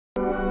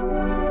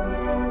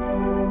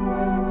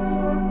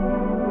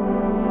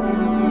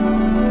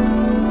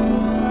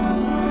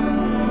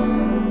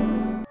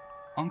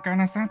អង្គការ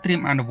NASA ត្រៀ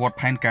មអនុវត្ត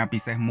ផែនការពិ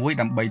សេសមួយ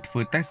ដើម្បីធ្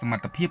វើតេស្តសម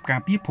ត្ថភាពកា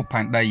រពារភព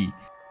ផែនដី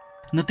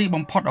នៅទី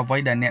បំផុតអ្វី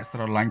ដែលអ្នកស្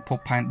រឡាញ់ភព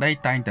ផែនដី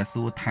តែងតែ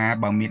សួរថា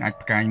បើមានអាច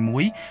ផ្កាយមួ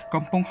យ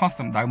កំពុងហោះ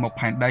សម្ដៅមក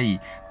ផែនដី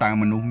តើ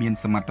មនុស្សមាន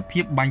សមត្ថភា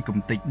ពបាញ់កំ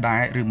ទេចដែ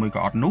រឬមួយ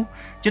ក៏អត់នោះ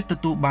ចិត្តទ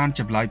ទួលបាន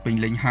ចម្លើយពេញ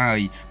លេញហើយ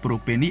ព្រោះ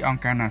ពេលនេះអង្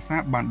គការ NASA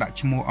បានដាក់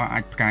ឈ្មោះឲ្យអា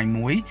ចផ្កាយ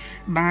មួយ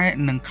ដែល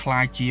នឹងក្លា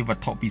យជាវ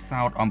ត្ថុពិ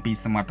សោធន៍អំពី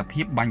សមត្ថ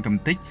ភាពបាញ់កំ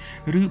ទេច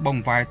ឬប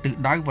ង្វែរទិស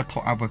ដៅវត្ថុ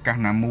អវកាស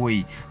ណាមួយ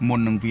មុន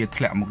នឹងវា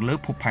ធ្លាក់មកលើ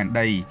ភពផែន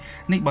ដី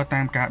នេះបើ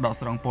តាមការដក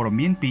ស្រង់ព័ត៌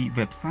មានពី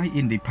website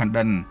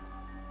Independent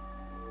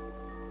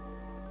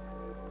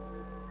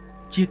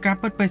ជាការ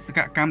ពិតបេសក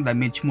កម្មដែល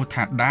មានឈ្មោះ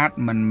ថាដាត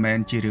មិនមែន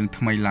ជារឿង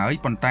ថ្មីឡើយ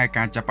ប៉ុន្តែ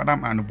ការចាប់ផ្ដើម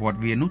អនុវត្ត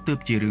វានោះទើប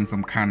ជារឿង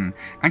សំខាន់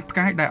អាចផ្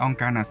កាយដែលអង្គ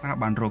ការ NASA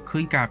បានរកឃើ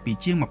ញកាលពី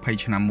ជាង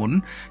20ឆ្នាំមុន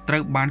ត្រូ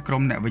វបានក្រុ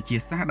មអ្នកវិទ្យា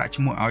សាស្ត្រដាក់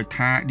ឈ្មោះឲ្យ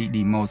ថា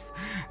Didymos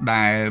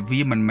ដែល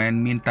វាមិនមែន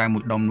មានតែមួ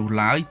យដុំនោះ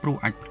ឡើយព្រោះ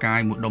អាចផ្កាយ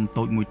មួយដុំ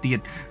តូចមួយទៀត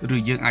ឬ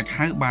យើងអាច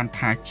ហៅបាន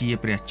ថាជា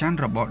ព្រះច័ន្ទ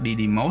របស់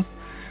Didymos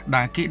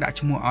ដែលគេដាក់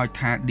ឈ្មោះឲ្យ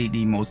ថា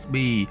Didymos B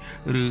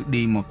ឬ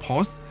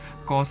Dimorphos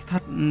ក៏ស្ថិ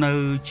តនៅ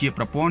ជា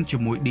ប្រព័ន្ធជា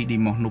មួយ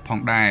Didymos នោះផ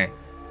ងដែរ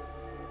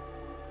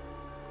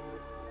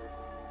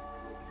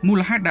មូ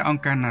លហេតុដែលអង្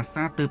គការ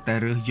NASA ទើបតែ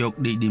រើសយក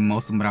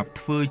Didymos សម្រាប់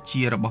ធ្វើ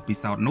ជារបស់ពិ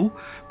សោធន៍នោះ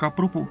ក៏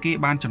ព្រោះពួកគេ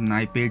បានចំណា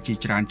យពេលជា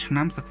ច្រើនឆ្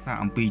នាំសិក្សា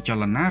អំពីច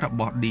លនារ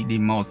បស់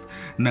Didymos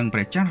និងព្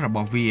រះច័ន្ទរប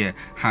ស់វា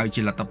ហើយ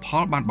ជាលទ្ធផ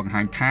លបានបង្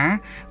ហាញថា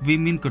វា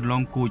មានគន្ល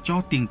ងគួរចោ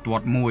ទទៀងទា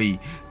ត់មួយ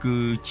គឺ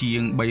ជា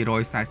ង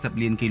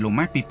340លានគីឡូ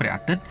ម៉ែត្រពីព្រះ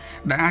អាទិត្យ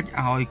ដែលអាច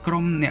ឲ្យក្រុ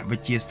មអ្នកវិ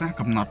ទ្យាសាស្ត្រ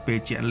កំណត់ពេល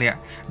ជាក់លាក់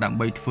ដើម្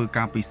បីធ្វើ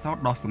ការពិសោធ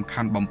ន៍ដ៏សំ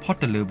ខាន់បំផុត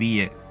ទៅលើវា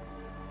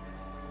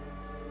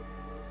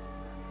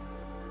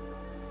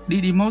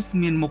Didymos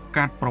មានមុខ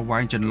កាត់ប្រវែ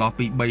ងចន្លោះ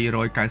ពី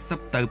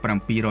390ទៅ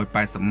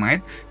780ម៉ែត្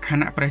រខ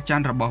ណៈព្រះច័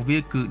ន្ទរបស់វា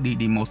គឺ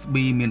Didymos B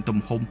មានទំ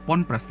ហំប៉ុន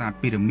ប្រាសាទ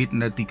ពីរ៉ាមីត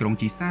នៅទីក្រុង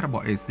ជីសារប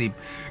ស់អេស៊ីប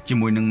ជា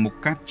មួយនឹងមុខ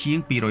កាត់ជាង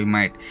200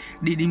ម៉ែត្រ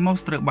Didymos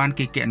ត្រូវបាន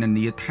គេគណ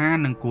នាថា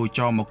នឹងគោច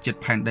រមកជិត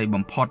ផែនដី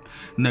បំផុត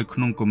នៅក្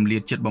នុងគម្លា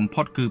តជិតបំ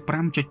ផុតគឺ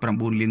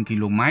 5.9 លានគី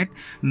ឡូម៉ែត្រ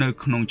នៅ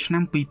ក្នុងឆ្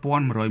នាំ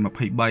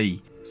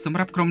2123សម្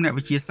រាប់ក្រុមអ្នក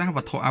វិទ្យាសាស្ត្រវ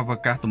ត្ថុអវ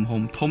កាសទំ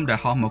ហំធំដែល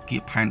ហោះមកគៀ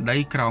កផែនដី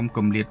ក្រោមគ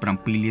ម្លាត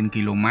7លាន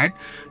គីឡូម៉ែត្រ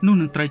នោះ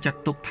នឹងត្រូវចាត់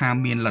ទុកថា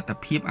មានលទ្ធ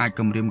ភាពអាច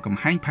គំរាមកំ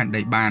ហែងផែន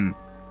ដីបាន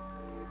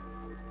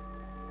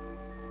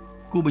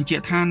គូបញ្ជា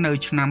ក់ថានៅ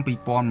ឆ្នាំ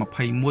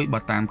2021បើ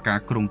តាមការ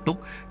គ្រោងទុក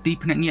ទី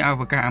ភ្នាក់ងារអ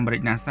វកាសអាមេរិ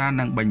ក NASA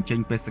នឹងបញ្ចេញ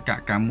បេសក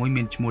កម្មមួយ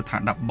មានឈ្មោះថា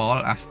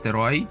Double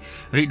Asteroid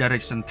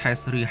Redirection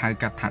Test ឬហៅ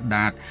កាត់ថា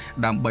DART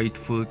ដើម្បី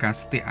ធ្វើការ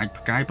ស្ទាក់អាច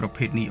ផ្កាយប្រ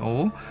ភេទ NEO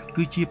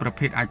គឺជាប្រ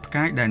ភេទអាចផ្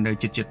កាយដែលនៅ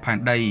ជិតផែន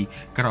ដី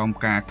ក្រោម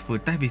ការធ្វើ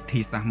តេស្តវិ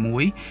ធីសាស្ត្រមួ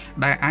យ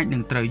ដែលអាចនឹ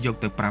ងត្រូវយក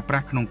ទៅប្រើប្រា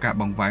ស់ក្នុងការ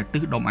បង្វែរទិ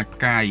សដុំអាច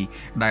ផ្កាយ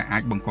ដែលអា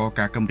ចបង្ក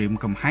ការគំរាម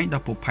កំហែងដ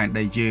ល់ភពផែន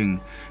ដីយើង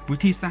វិ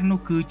ធីសាស្ត្រនោះ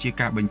គឺជា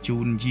ការបញ្ជូ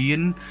នយា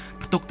ន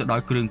ផ្ទុកទៅដោ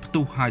យគ្រឿងផ្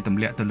ទុះហើយទម្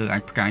លាក់ទៅលើអា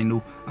ចផ្កាយនោះ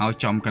ឲ្យ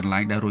ចំកន្លែ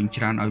ងដែលរុញ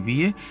ច្រានឲ្យ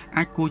វា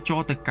អាចគោច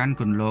រទៅកាន់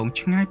គន្លង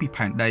ឆ្ងាយពី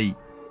ផែនដី